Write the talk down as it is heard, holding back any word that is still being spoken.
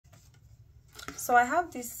So I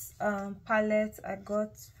have this palette I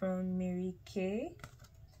got from Mary Kay.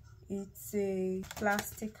 It's a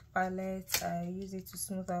plastic palette. I use it to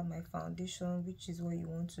smooth out my foundation, which is what you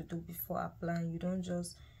want to do before applying. You don't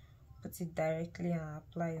just put it directly and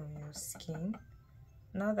apply on your skin.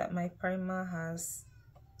 Now that my primer has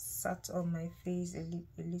sat on my face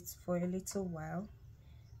for a little while,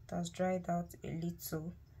 it has dried out a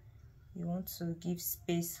little. You want to give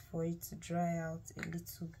space for it to dry out a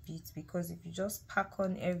little bit, because if you just pack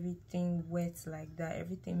on everything wet like that,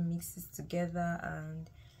 everything mixes together and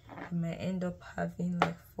you might end up having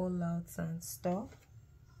like fallouts and stuff.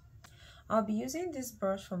 I'll be using this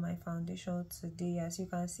brush for my foundation today. As you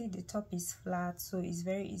can see, the top is flat, so it's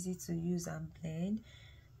very easy to use and blend.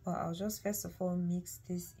 But I'll just first of all mix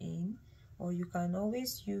this in, or you can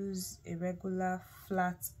always use a regular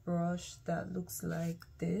flat brush that looks like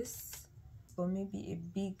this, or maybe a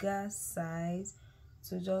bigger size,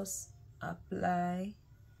 to just apply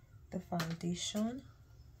the foundation.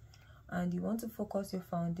 And you want to focus your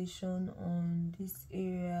foundation on these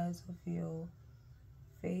areas of your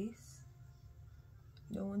face.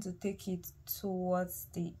 You don't want to take it towards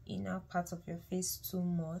the inner part of your face too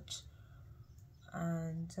much,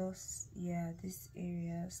 and just, yeah, these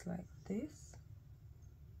areas like this.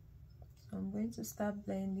 So I'm going to start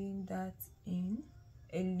blending that in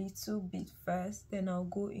a little bit first, then I'll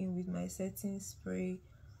go in with my setting spray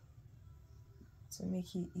to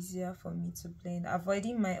make it easier for me to blend,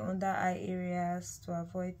 avoiding my under eye areas to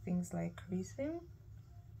avoid things like creasing.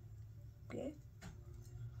 Okay,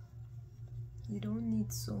 you don't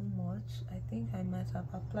need so much. I think I might have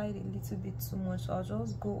applied a little bit too much, so I'll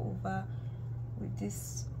just go over with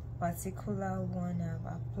this particular one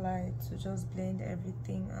I've applied to just blend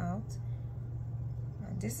everything out.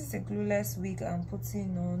 And this is a glueless wig I'm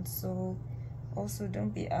putting on, so also don't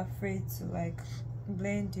be afraid to like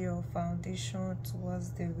blend your foundation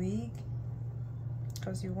towards the wig,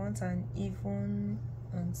 because you want an even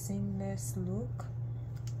and seamless look.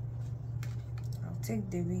 I'll take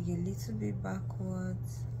the wig a little bit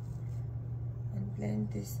backwards and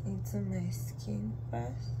blend this into my skin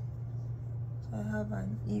first, so I have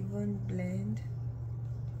an even blend.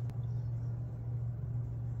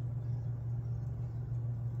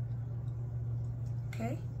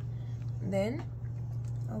 Okay, then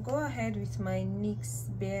I'll go ahead with my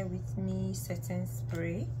NYX Bear With Me setting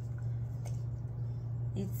spray.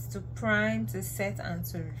 It's to prime, to set, and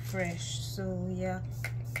to refresh. So yeah,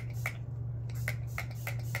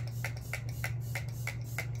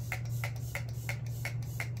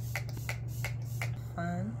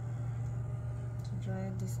 fan to dry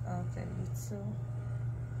this out a little.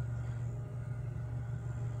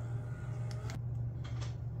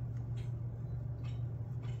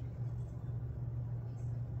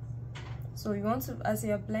 So you want to, as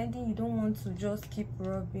you're blending, you don't want to just keep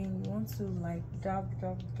rubbing. You want to like dab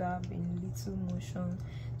in little motion.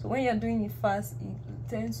 So when you're doing it fast, it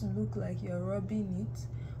tends to look like you're rubbing it,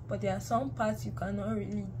 but there are some parts you cannot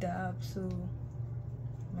really dab, so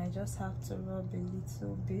you might just have to rub a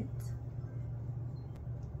little bit.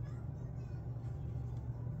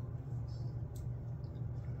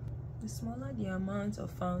 The smaller the amount of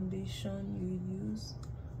foundation you use,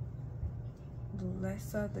 the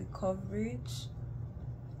lesser the coverage.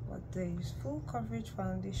 But there is full coverage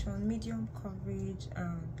foundation, medium coverage,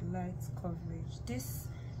 and light coverage. This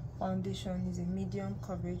foundation is a medium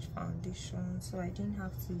coverage foundation, so I didn't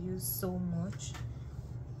have to use so much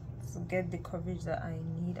to get the coverage that I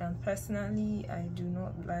need. And personally, I do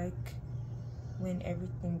not like when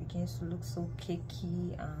everything begins to look so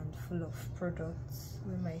cakey and full of products,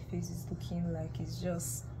 when my face is looking like it's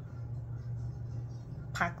just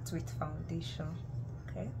packed with foundation.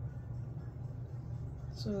 Okay,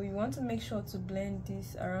 so you want to make sure to blend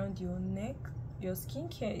this around your neck. Your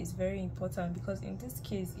skincare is very important, because in this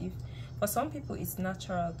case, if for some people it's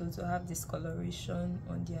natural though to have discoloration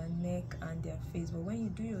on their neck and their face, but when you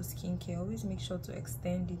do your skincare, always make sure to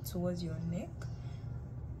extend it towards your neck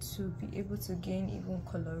to be able to gain even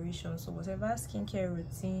coloration. So whatever skincare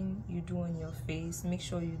routine you do on your face, make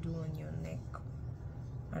sure you do on your neck.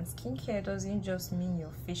 And skincare doesn't just mean your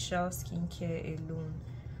facial skincare alone.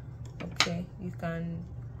 Okay, you can,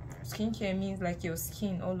 skincare means like your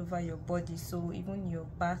skin all over your body, so even your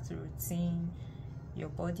bath routine, your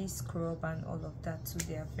body scrub, and all of that too,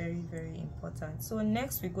 they are very important. So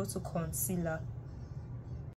next we go to concealer.